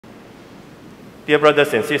Dear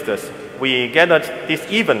brothers and sisters, we gathered this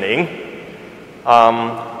evening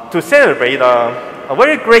to celebrate a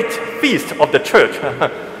very great feast of the church.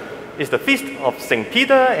 It's the feast of St.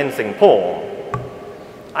 Peter and St. Paul.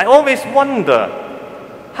 I always wonder,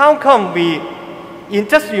 how come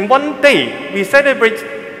just in one day, we celebrate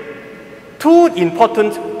two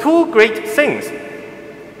great things?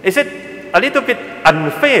 Is it a little bit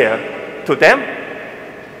unfair to them?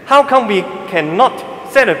 How come we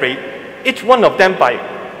cannot celebrate each one of them by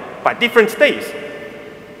different days?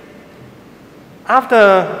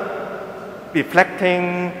 After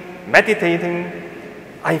reflecting, meditating,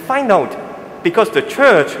 I find out because the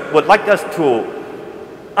church would like us to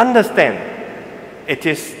understand it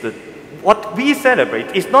is what we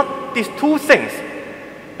celebrate is not these two things,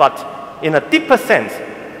 but in a deeper sense,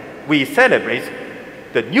 we celebrate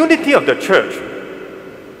the unity of the church,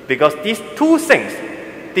 because these two things,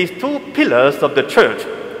 these two pillars of the church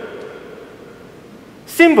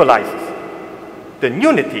symbolizes the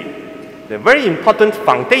unity, the very important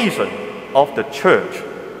foundation of the church.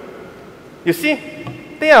 You see,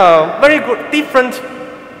 they are very different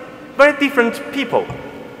people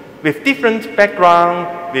with different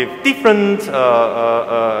background, with different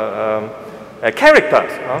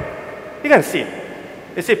characters. You can see.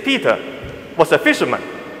 You see, Peter was a fisherman,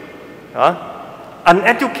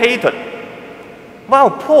 uneducated,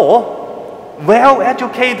 while Paul,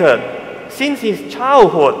 well-educated since his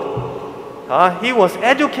childhood. He was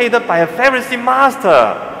educated by a Pharisee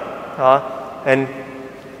master, and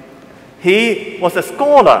he was a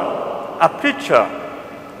scholar, a preacher,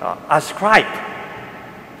 a scribe.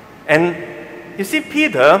 And you see,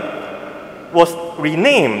 Peter was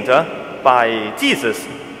renamed by Jesus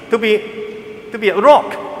to be a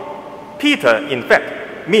rock. Peter, in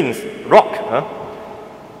fact, means rock,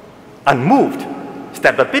 unmoved,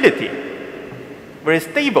 stability, very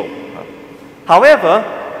stable. However,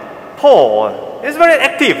 Paul is very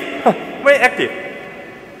active, very active.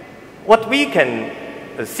 What we can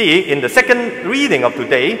see in the second reading of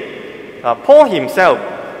today, Paul himself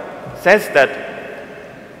says that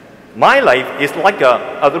my life is like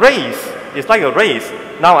a race. It's like a race.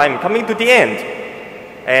 Now I'm coming to the end.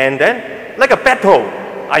 And then, like a battle,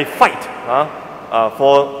 I fight.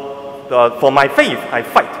 For my faith, I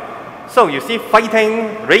fight. So you see,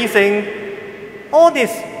 fighting, racing, all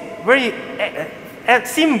these very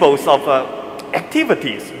symbols of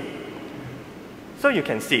activities. So you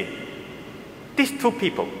can see, these two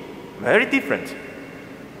people, very different.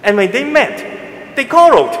 And when they met, they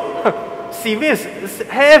quarreled.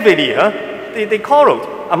 Heavily, they quarreled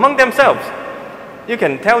among themselves. You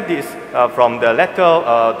can tell this from the letter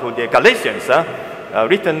to the Galatians,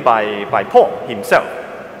 written by Paul himself.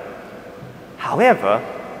 However,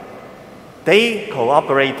 they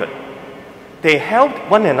cooperated. They helped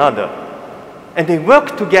one another, and they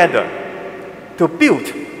worked together to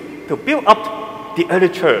build up the early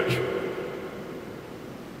church.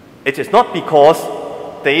 It is not because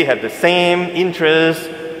they have the same interests,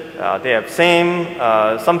 they have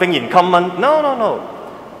something in common. No.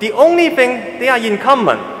 The only thing they are in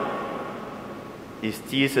common is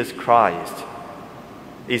Jesus Christ,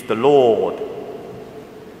 is the Lord.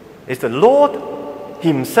 It's the Lord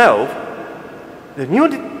Himself,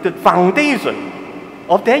 the foundation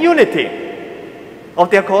of their unity, of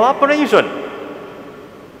their cooperation.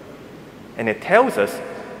 And it tells us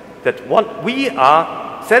that what we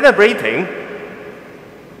are celebrating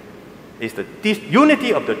is this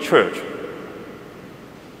unity of the church.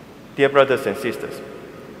 Dear brothers and sisters,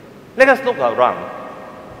 let us look around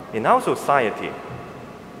in our society,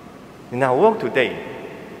 in our world today.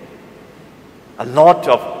 A lot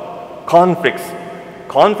of conflicts,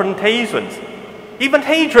 confrontations, even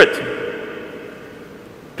hatred.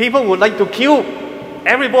 People would like to kill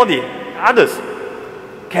everybody, others.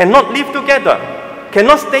 Cannot live together,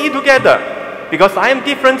 cannot stay together, because I am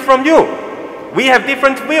different from you. We have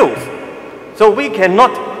different wills. So I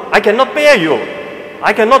cannot bear you.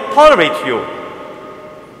 I cannot tolerate you.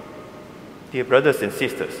 Dear brothers and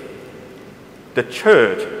sisters, the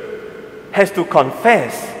church has to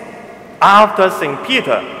confess after St.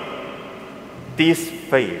 Peter this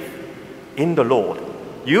faith in the Lord.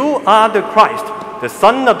 You are the Christ, the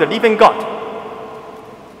Son of the living God.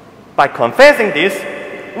 By confessing this,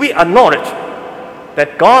 we acknowledge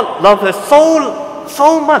that God loved us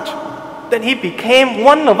so much that He became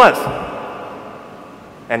one of us.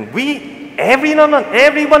 And every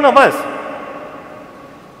one of us,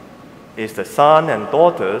 is the son and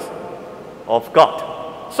daughters of God.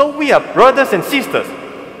 So we are brothers and sisters.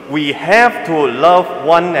 We have to love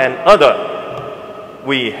one another.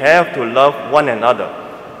 We have to love one another.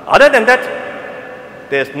 Other than that,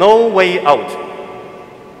 there's no way out.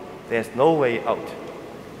 There's no way out.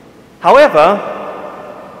 However,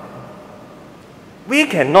 we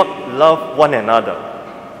cannot love one another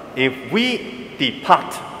if we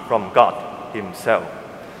depart from God Himself.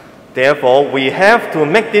 Therefore, we have to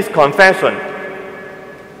make this confession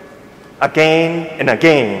again and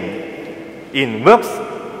again, in works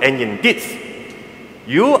and in deeds.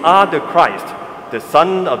 You are the Christ, the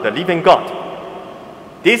Son of the living God.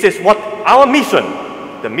 This is what our mission,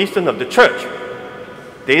 the mission of the church,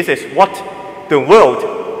 this is what the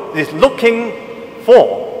world is looking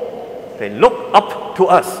for. They look up to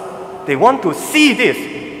us. They want to see this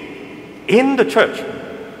in the church.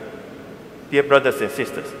 Dear brothers and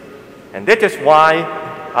sisters, and that is why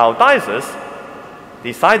our diocese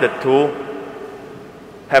decided to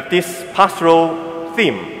have this pastoral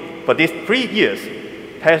theme for these 3 years,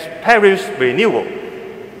 parish renewal,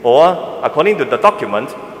 or according to the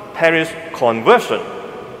document, parish conversion.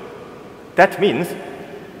 That means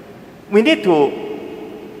we need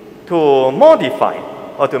to modify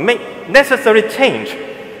or to make necessary change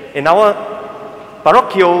in our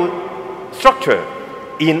parochial structure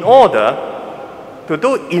in order to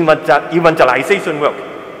do evangelization work,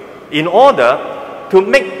 in order to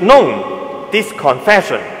make known this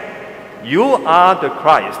confession. You are the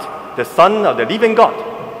Christ, the Son of the living God.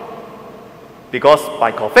 Because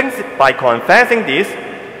by confessing this,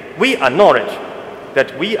 we acknowledge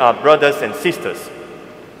that we are brothers and sisters.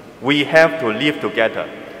 We have to live together.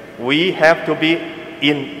 We have to be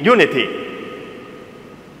in unity.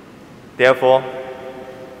 Therefore,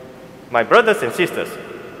 my brothers and sisters,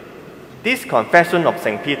 this confession of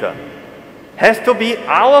St. Peter has to be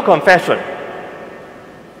our confession.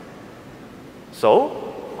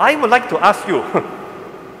 So, I would like to ask you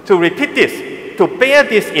to repeat this, to bear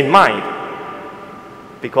this in mind,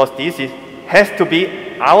 because this has to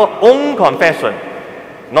be our own confession,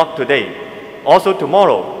 not today, also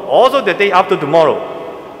tomorrow, also the day after tomorrow,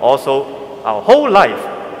 also our whole life.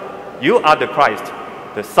 You are the Christ,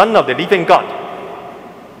 the Son of the living God.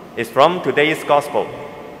 It's from today's Gospel.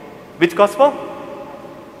 Which Gospel?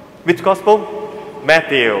 Which Gospel?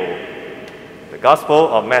 Matthew. The Gospel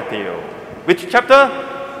of Matthew. Which chapter?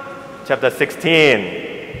 Chapter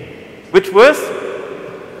 16. Which verse?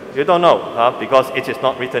 You don't know, because it is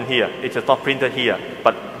not written here. It is not printed here.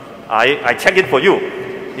 But I check it for you.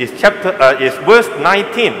 It's verse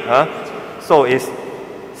 19. So it's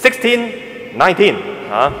 16, 19.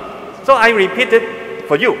 So I repeat it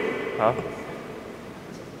for you.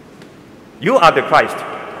 You are the Christ,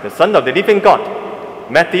 the Son of the living God.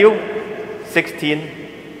 Matthew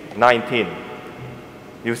 16, 19.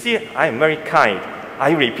 You see, I am very kind.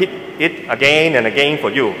 I repeat it again and again for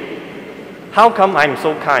you. How come I'm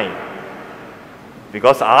so kind?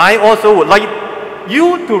 Because I also would like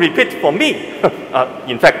you to repeat for me.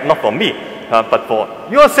 In fact, not for me, but for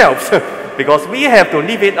yourselves. Because we have to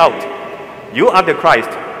live it out. You are the Christ,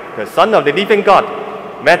 the Son of the living God.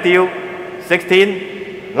 Matthew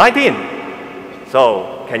 16, 19.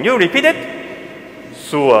 So, can you repeat it?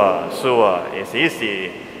 Sure, it's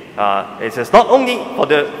easy. It is not only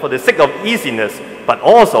for the sake of easiness, but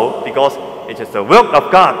also because it is the work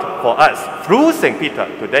of God for us through St. Peter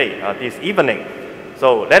today, this evening.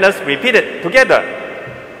 So, let us repeat it together.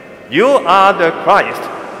 You are the Christ,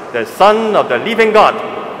 the Son of the living God.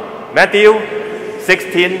 Matthew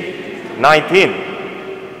 16, 19.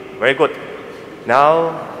 Very good.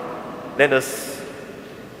 Now, let us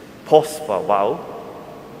pause for a while.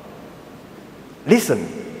 Listen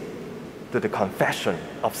to the confession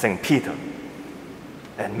of St. Peter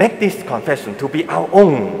and make this confession to be our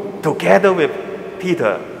own, together with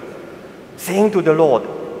Peter, saying to the Lord,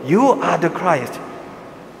 you are the Christ,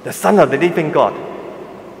 the Son of the living God.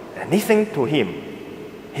 And listen to him.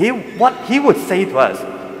 What he would say to us,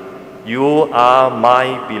 you are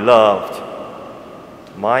my beloved,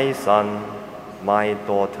 my son, my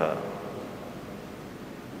daughter.